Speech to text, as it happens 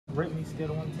Rate me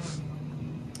scale of 1 to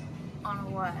 10.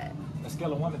 On what? A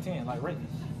scale of 1 to 10, like rate me.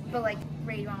 But like,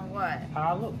 rate you on what? How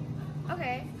I look.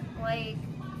 Okay, like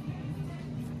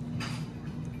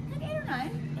 8 or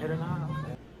 9. 8 or 9.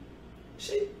 Okay.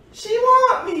 She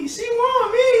want me. She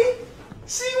want me.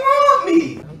 She want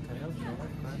me.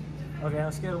 Okay. Okay, on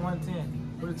a scale of 1 to 10,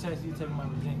 what are the chances you taking my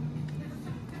Virginia?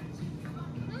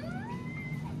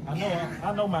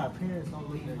 I know my appearance don't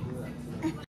look that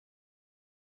good.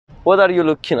 What are you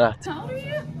looking at? How old are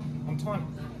you? I'm 20.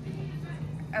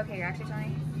 Okay, you're actually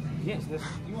 20? Yes,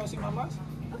 you want to see my license?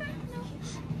 Okay.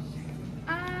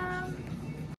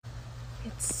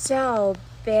 It's so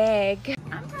big.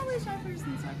 I'm probably a shy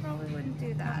person, so I probably wouldn't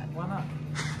do that. Why not?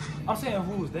 I'm saying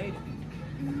who was dating.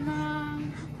 No,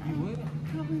 You would?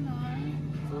 probably not.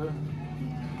 For real?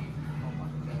 Yeah. Oh my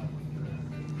God.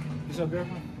 Is your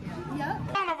girlfriend? Yep.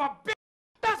 Son of a bitch!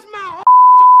 That's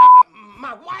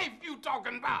my wife you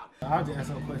talking about! I'll just ask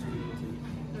some questions.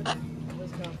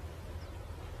 Let's go.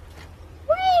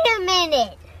 Wait a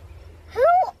minute! Who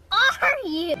are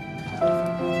you?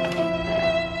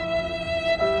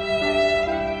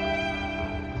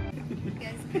 You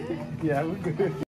guys good? Yeah, we're good.